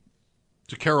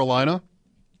to Carolina.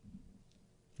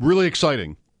 Really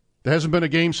exciting. There hasn't been a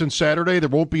game since Saturday. There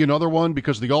won't be another one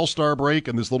because of the All-Star break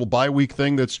and this little bye week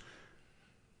thing that's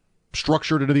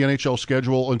structured into the NHL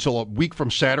schedule until a week from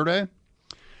Saturday.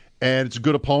 And it's a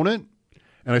good opponent.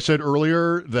 And I said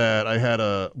earlier that I had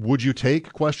a would you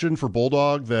take question for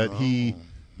Bulldog that he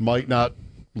might not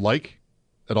like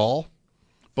at all.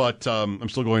 But I'm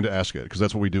still going to ask it because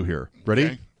that's what we do here. Ready?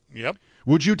 Okay. Yep.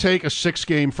 Would you take a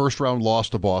 6-game first-round loss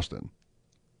to Boston?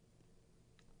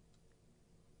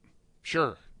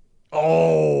 Sure.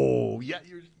 Oh, yeah.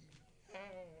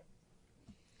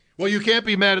 Well, you can't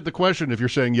be mad at the question if you're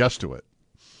saying yes to it.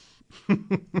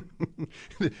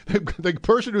 The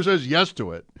person who says yes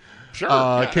to it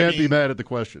can't be mad at the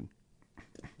question.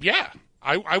 Yeah,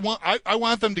 I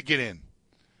want them to get in,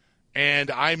 and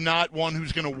I'm not one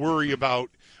who's going to worry about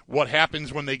what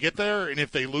happens when they get there, and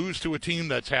if they lose to a team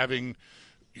that's having,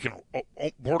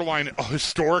 borderline a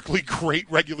historically great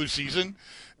regular season.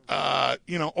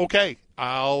 Okay,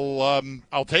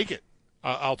 I'll take it.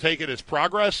 I'll take it as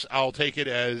progress. I'll take it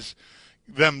as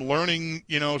them learning,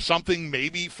 something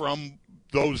maybe from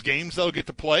those games they'll get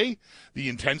to play, the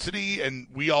intensity, and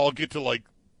we all get to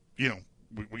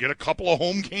we get a couple of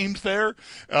home games there,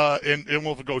 and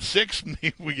we'll go 6,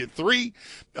 maybe we get 3.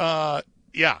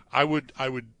 Yeah, I would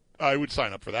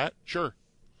sign up for that. Sure.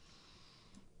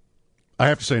 I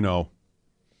have to say no.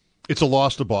 It's a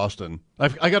loss to Boston.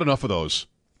 I got enough of those.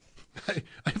 I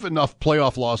have enough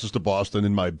playoff losses to Boston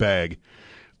in my bag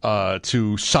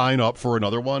to sign up for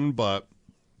another one, but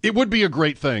it would be a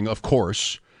great thing, of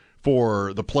course,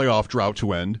 for the playoff drought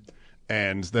to end,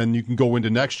 and then you can go into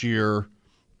next year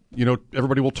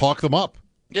everybody will talk them up.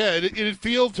 Yeah, it'd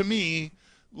feel to me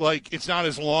like it's not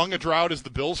as long a drought as the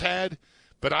Bills had,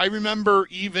 but I remember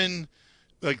even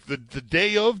like the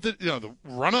day of the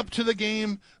run up to the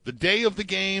game, the day of the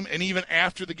game, and even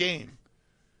after the game,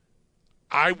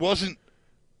 I wasn't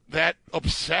that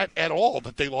upset at all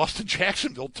that they lost to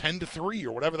Jacksonville 10-3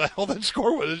 or whatever the hell that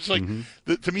score was. It's like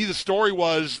to me the story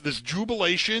was this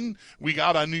jubilation we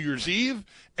got on New Year's Eve,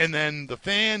 and then the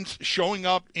fans showing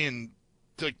up in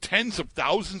like tens of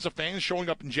thousands of fans showing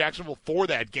up in Jacksonville for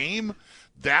that game.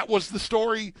 That was the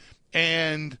story.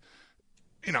 And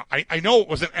I know it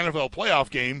was an NFL playoff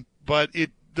game, but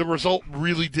the result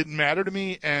really didn't matter to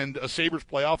me, and a Sabres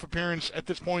playoff appearance at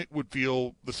this point would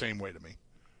feel the same way to me.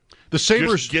 The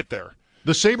Sabres just get there.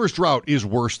 The Sabres drought is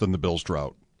worse than the Bills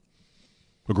drought.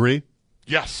 Agree?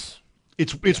 Yes.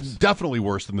 It's definitely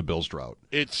worse than the Bills drought.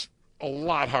 It's a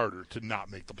lot harder to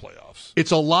not make the playoffs.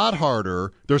 It's a lot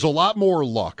harder. There's a lot more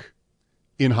luck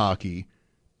in hockey,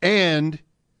 and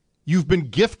you've been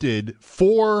gifted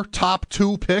 4 top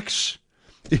 2 picks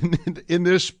in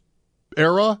this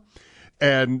era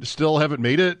and still haven't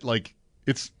made it. Like,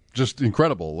 it's just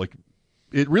incredible. Like,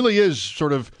 it really is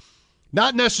sort of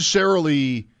not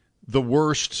necessarily the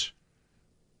worst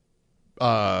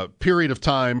period of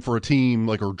time for a team,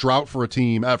 or drought for a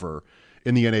team ever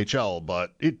in the NHL,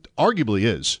 but it arguably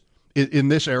is in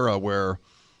this era where,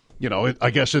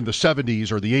 I guess in the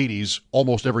 70s or the 80s,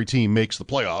 almost every team makes the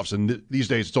playoffs, and these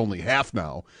days it's only half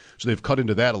now, so they've cut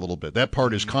into that a little bit. That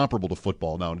part is comparable to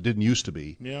football now, and it didn't used to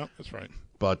be. Yeah, that's right.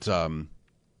 But,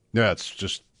 it's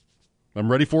just, I'm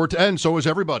ready for it to end. So is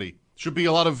everybody. Should be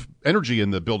a lot of energy in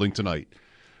the building tonight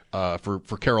for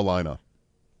Carolina.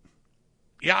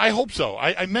 Yeah, I hope so.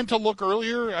 I meant to look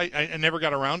earlier. I never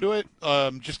got around to it,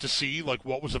 just to see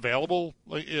what was available,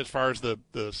 as far as the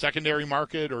secondary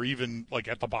market, or even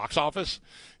at the box office.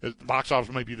 The box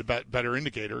office might be the better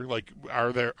indicator.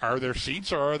 Are there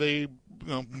seats, or are they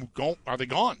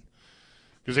gone?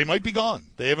 Because they might be gone.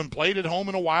 They haven't played at home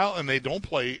in a while, and they don't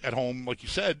play at home, like you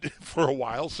said, for a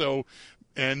while. So,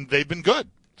 and they've been good.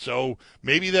 So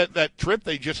maybe that trip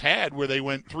they just had where they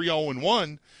went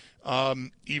 3-0-1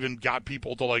 even got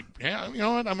people to you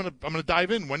know what, I'm gonna dive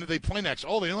in. When do they play next?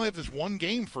 Oh, they only have this one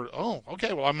game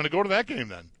okay, well, I'm gonna go to that game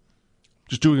then.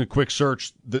 Just doing a quick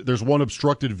search, there's one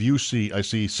obstructed view seat. I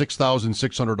see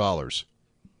 $6,600.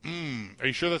 Are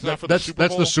you sure that's not for the Super Bowl?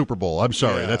 That's the Super Bowl. I'm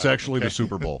sorry, yeah, that's actually the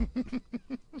Super Bowl.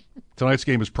 Tonight's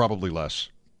game is probably less,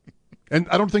 and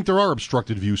I don't think there are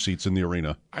obstructed view seats in the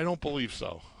arena. I don't believe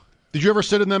so. Did you ever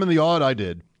sit in them in the odd? I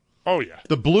did. Oh, yeah.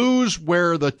 The Blues,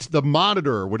 where the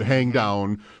monitor would hang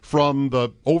down from the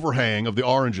overhang of the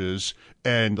oranges,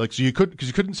 and because you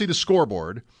couldn't see the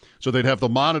scoreboard, so they'd have the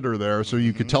monitor there so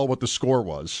you could tell what the score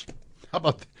was. How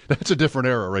about that's a different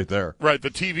era right there. Right, the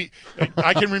TV.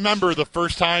 I can remember the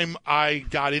first time I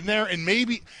got in there, and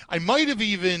maybe I might have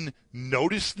even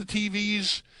noticed the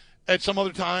TVs at some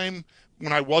other time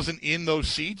when I wasn't in those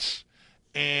seats,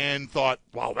 and thought,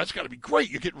 wow, that's got to be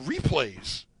great. You get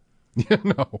replays. Yeah,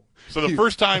 no. So the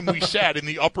first time we sat in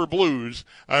the upper Blues,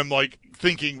 I'm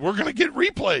thinking, we're going to get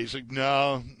replays.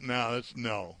 No, that's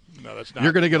not.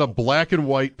 You're going to get a black and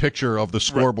white picture of the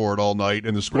scoreboard all night,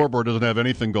 and the scoreboard doesn't have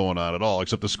anything going on at all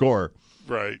except the score.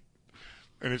 Right.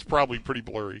 And it's probably pretty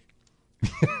blurry.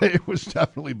 It was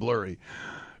definitely blurry.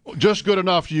 Just good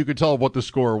enough so you could tell what the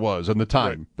score was and the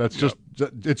time. Right. That's just,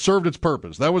 it served its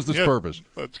purpose. That was the purpose.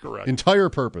 That's correct. Entire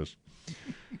purpose.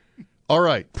 All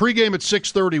right, pregame at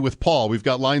 6:30 with Paul. We've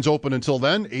got lines open until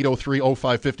then,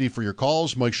 803-0550 for your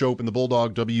calls. Mike Schopp and the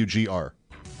Bulldog, WGR.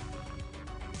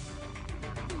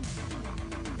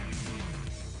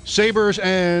 Sabres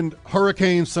and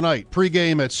Hurricanes tonight.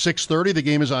 Pregame at 6:30. The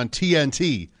game is on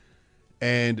TNT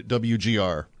and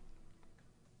WGR.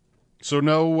 So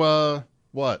no,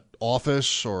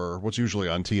 Office or what's usually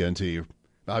on TNT?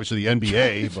 Obviously the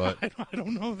NBA, but... I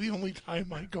don't know. The only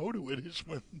time I go to it is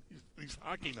when these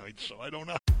hockey nights, so I don't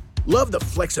know. Love the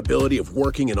flexibility of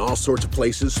working in all sorts of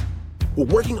places? Well,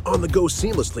 working on the go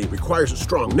seamlessly requires a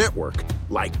strong network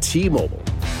like T-Mobile.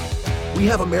 We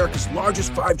have America's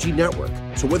largest 5G network,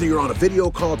 so whether you're on a video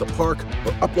call at the park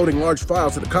or uploading large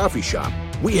files at the coffee shop,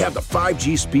 we have the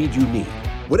 5G speed you need.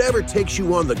 Whatever takes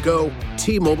you on the go,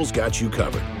 T-Mobile's got you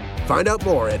covered. Find out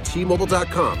more at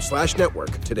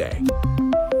T-Mobile.com/network today.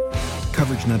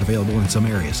 Coverage not available in some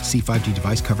areas. See 5G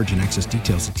device coverage and access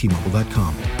details at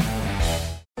T-Mobile.com.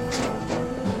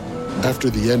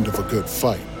 After the end of a good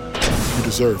fight, you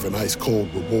deserve an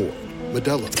ice-cold reward.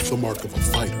 Modelo is the mark of a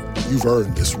fighter. You've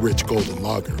earned this rich golden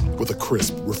lager with a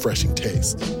crisp, refreshing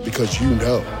taste. Because you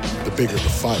know, the bigger the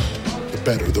fight, the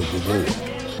better the reward.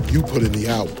 You put in the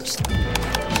hours,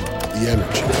 the the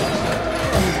energy,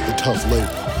 the tough labor.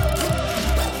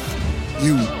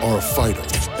 You are a fighter,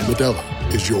 and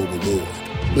Modelo is your reward.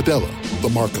 Modelo, the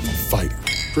mark of a fighter.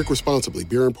 Drink responsibly.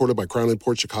 Beer imported by Crown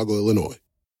Imports, Chicago, Illinois.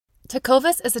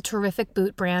 Tecovas is a terrific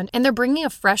boot brand, and they're bringing a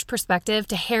fresh perspective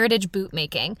to heritage boot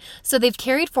making. So they've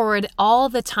carried forward all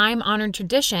the time-honored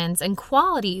traditions and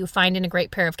quality you find in a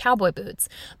great pair of cowboy boots,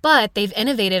 but they've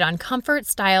innovated on comfort,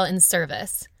 style, and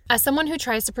service. As someone who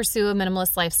tries to pursue a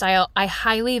minimalist lifestyle, I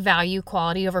highly value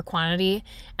quality over quantity,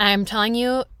 and I'm telling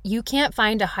you, you can't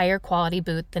find a higher quality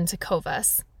boot than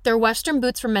Tecovas. Their Western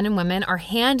boots for men and women are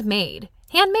handmade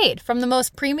from the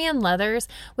most premium leathers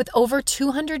with over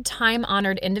 200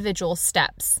 time-honored individual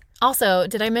steps. Also,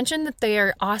 did I mention that they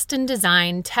are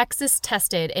Austin-designed,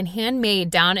 Texas-tested, and handmade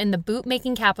down in the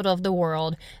boot-making capital of the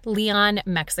world, Leon,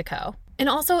 Mexico. And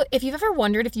also, if you've ever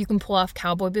wondered if you can pull off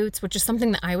cowboy boots, which is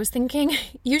something that I was thinking,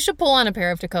 you should pull on a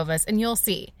pair of Tecovas and you'll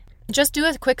see. Just do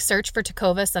a quick search for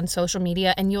Tecovas on social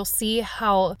media and you'll see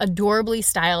how adorably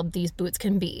styled these boots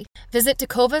can be. Visit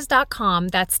tecovas.com,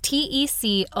 that's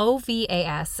TECOVAS.com,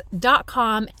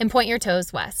 and point your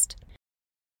toes west.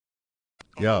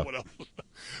 Yeah.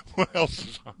 What else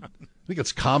is on? I think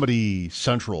it's Comedy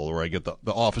Central where I get the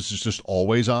Office is just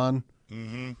always on.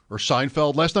 Mm-hmm. Or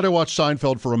Seinfeld. Last night I watched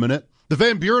Seinfeld for a minute. The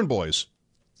Van Buren Boys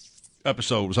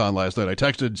episode was on last night. I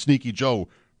texted Sneaky Joe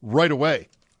right away.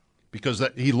 Because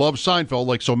he loves Seinfeld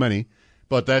like so many,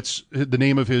 but that's the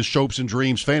name of his Shopes and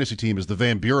Dreams fantasy team is the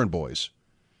Van Buren Boys.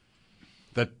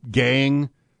 That gang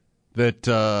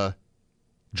that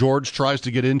George tries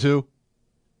to get into.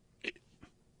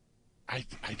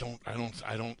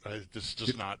 This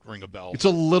does not ring a bell. It's a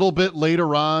little bit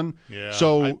later on. Yeah.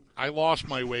 So I lost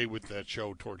my way with that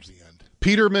show towards the end.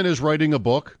 Peterman is writing a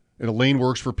book, and Elaine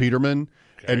works for Peterman.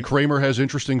 Okay. And Kramer has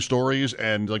interesting stories,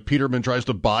 and like Peterman tries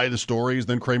to buy the stories.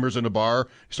 Then Kramer's in a bar,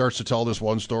 he starts to tell this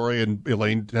one story, and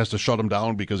Elaine has to shut him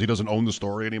down because he doesn't own the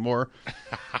story anymore.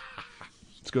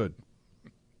 It's good.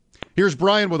 Here's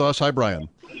Brian with us. Hi, Brian.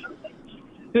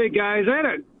 Hey guys,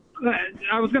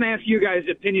 I was going to ask you guys'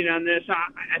 opinion on this.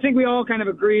 I think we all kind of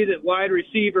agree that wide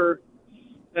receiver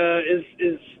is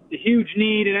a huge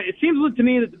need, and it seems to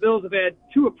me that the Bills have had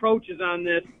two approaches on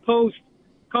this post.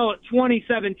 Call it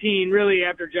 2017, really,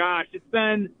 after Josh. It's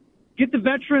been get the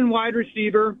veteran wide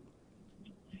receiver,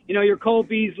 your Cole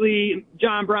Beasley,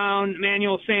 John Brown,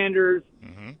 Emmanuel Sanders,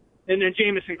 and then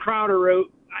Jamison Crowder route.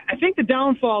 I think the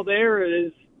downfall there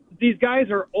is these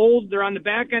guys are old. They're on the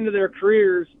back end of their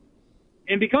careers,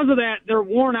 and because of that, they're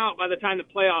worn out by the time the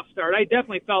playoffs start. I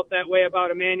definitely felt that way about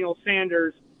Emmanuel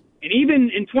Sanders. And even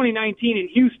in 2019 in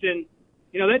Houston,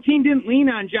 that team didn't lean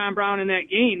on John Brown in that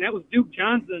game. That was Duke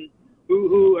Johnson.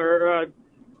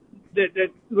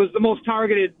 That was the most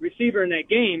targeted receiver in that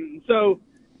game. So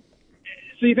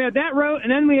you've had that route,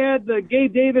 and then we had the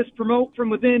Gabe Davis promote from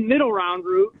within middle round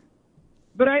route.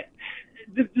 But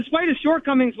despite his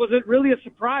shortcomings, was it really a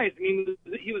surprise? I mean,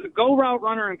 he was a go route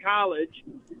runner in college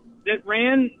that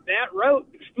ran that route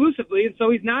exclusively, and so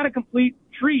he's not a complete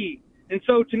tree. And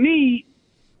so to me,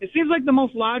 it seems like the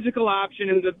most logical option,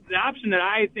 and the option that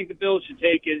I think the Bills should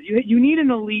take is you need an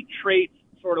elite trait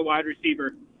sort of wide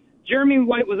receiver. Jeremy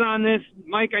White was on this.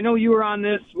 Mike, I know you were on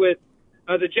this with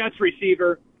the Jets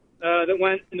receiver that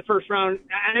went in the first round.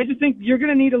 And I just think you're going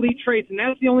to need elite traits, and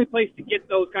that's the only place to get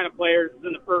those kind of players is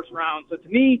in the first round. So to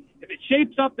me, if it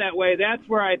shapes up that way, that's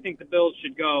where I think the Bills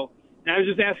should go. And I was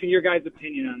just asking your guys'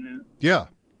 opinion on that. Yeah.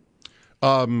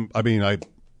 I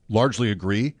largely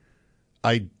agree.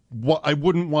 I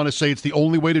wouldn't want to say it's the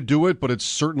only way to do it, but it's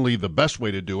certainly the best way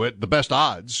to do it, the best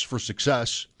odds for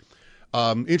success.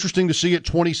 Interesting to see at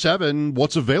 27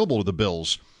 what's available to the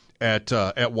Bills at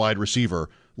wide receiver.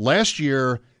 Last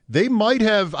year, they might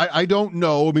have, I don't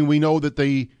know. I mean, we know that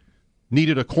they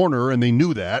needed a corner, and they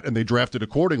knew that, and they drafted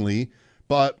accordingly.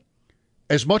 But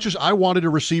as much as I wanted a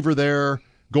receiver there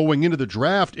going into the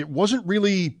draft, it wasn't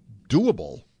really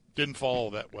doable. Didn't fall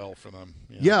that well for them.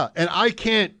 Yeah, and I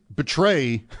can't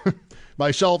betray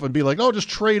myself and be like, oh, just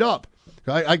trade up.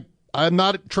 I'm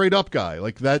not a trade-up guy.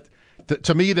 Like that.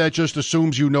 To me, that just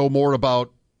assumes you know more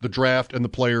about the draft and the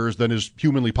players than is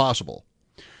humanly possible.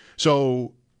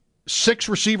 So 6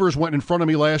 receivers went in front of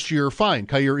me last year. Fine.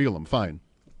 Kaiir Elam, fine.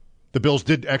 The Bills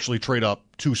did actually trade up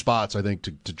 2 spots, I think,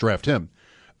 to draft him.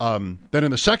 Then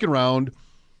in the second round,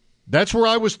 that's where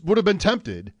I would have been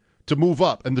tempted to move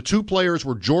up. And the 2 players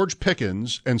were George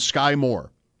Pickens and Sky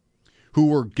Moore, who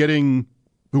were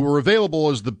available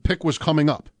as the pick was coming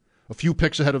up, a few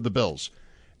picks ahead of the Bills.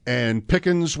 And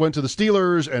Pickens went to the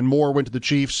Steelers, and Moore went to the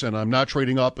Chiefs, and I'm not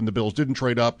trading up, and the Bills didn't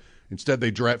trade up. Instead, they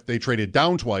traded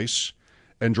down twice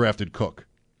and drafted Cook.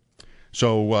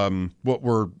 So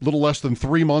we're a little less than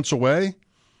 3 months away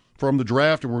from the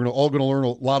draft, and we're all going to learn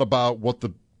a lot about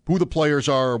who the players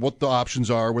are, what the options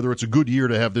are, whether it's a good year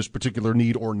to have this particular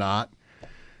need or not.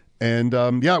 And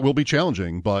it will be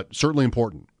challenging, but certainly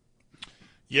important.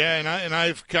 Yeah, and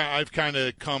I've kind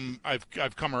of come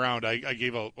around. I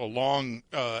gave a long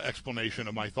explanation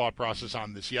of my thought process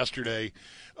on this yesterday,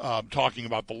 talking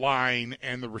about the line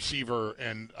and the receiver,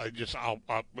 and I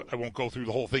won't go through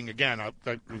the whole thing again.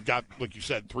 We've got, like you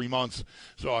said, 3 months,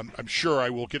 so I'm sure I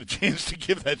will get a chance to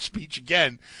give that speech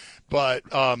again. But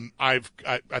I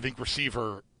think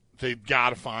receiver, they've got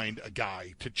to find a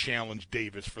guy to challenge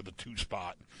Davis for the 2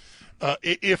 spot.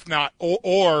 If not,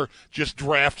 or just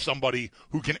draft somebody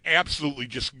who can absolutely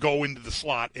just go into the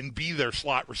slot and be their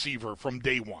slot receiver from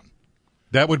day one.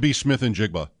 That would be Smith and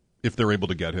Jigba if they're able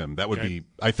to get him. That would be.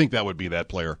 I think that would be that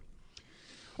player.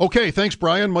 Okay, thanks,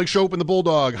 Brian. Mike Schopp and the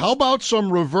Bulldog. How about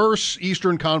some reverse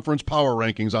Eastern Conference power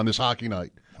rankings on this hockey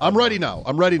night? I'm ready now.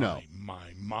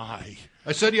 My.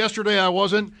 I said yesterday I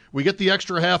wasn't. We get the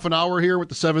extra half an hour here with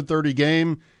the 7:30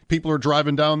 game. People are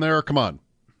driving down there. Come on.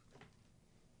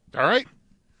 All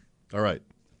right.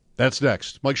 That's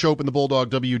next. Mike Schopp and the Bulldog,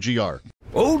 WGR.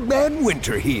 Old Man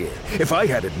Winter here. If I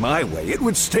had it my way, it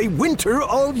would stay winter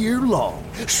all year long.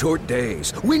 Short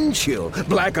days, wind chill,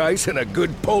 black ice, and a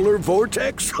good polar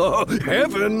vortex. Oh,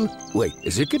 heaven. Wait,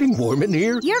 is it getting warm in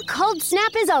here? Your cold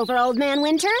snap is over, Old Man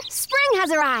Winter. Spring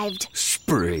has arrived.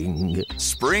 Spring.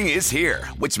 Spring is here,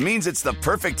 which means it's the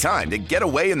perfect time to get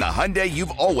away in the Hyundai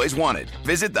you've always wanted.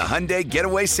 Visit the Hyundai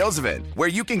Getaway Sales Event, where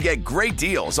you can get great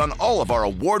deals on all of our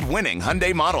award-winning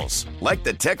Hyundai models, like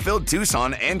the tech-filled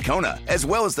Tucson and Kona, as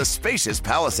well as the spacious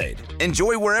Palisade.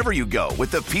 Enjoy wherever you go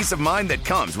with the peace of mind that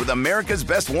comes with America's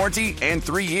best warranty and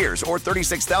 3 years or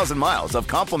 36,000 miles of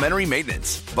complimentary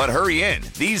maintenance. But hurry in,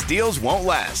 these deals won't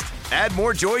last. Add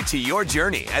more joy to your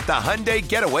journey at the Hyundai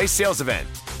Getaway Sales Event.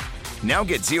 Now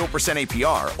get 0%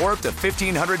 APR or up to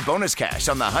 $1,500 bonus cash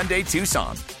on the Hyundai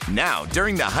Tucson. Now,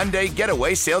 during the Hyundai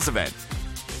Getaway Sales Event.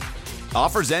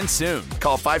 Offers end soon.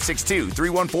 Call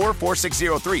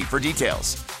 562-314-4603 for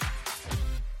details.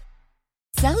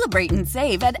 Celebrate and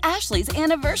save at Ashley's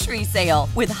Anniversary Sale.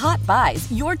 With Hot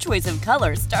Buys, your choice of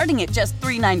colors starting at just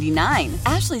 $3.99.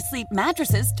 Ashley Sleep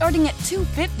mattresses starting at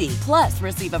 $2.50. Plus,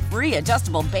 receive a free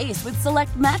adjustable base with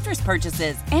select mattress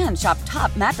purchases. And shop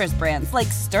top mattress brands like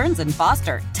Stearns &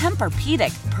 Foster,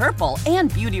 Tempur-Pedic, Purple,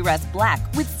 and Beautyrest Black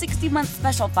with 60-month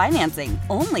special financing.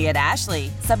 Only at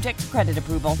Ashley. Subject to credit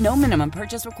approval. No minimum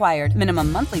purchase required.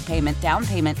 Minimum monthly payment, down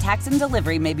payment, tax, and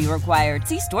delivery may be required.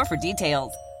 See store for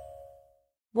details.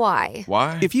 Why?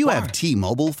 If you have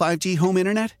T-Mobile 5G home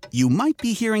internet, you might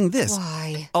be hearing this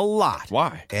Why? a lot.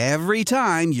 Why? Every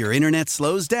time your internet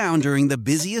slows down during the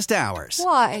busiest hours.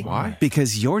 Why?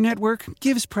 Because your network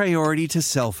gives priority to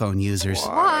cell phone users.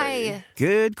 Why?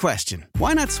 Good question.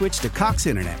 Why not switch to Cox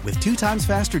Internet with 2 times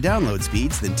faster download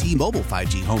speeds than T-Mobile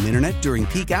 5G home internet during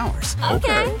peak hours?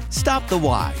 Okay. Stop the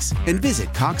whys and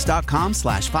visit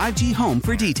Cox.com/5G home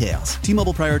for details.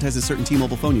 T-Mobile prioritizes certain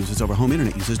T-Mobile phone users over home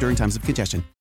internet users during times of congestion.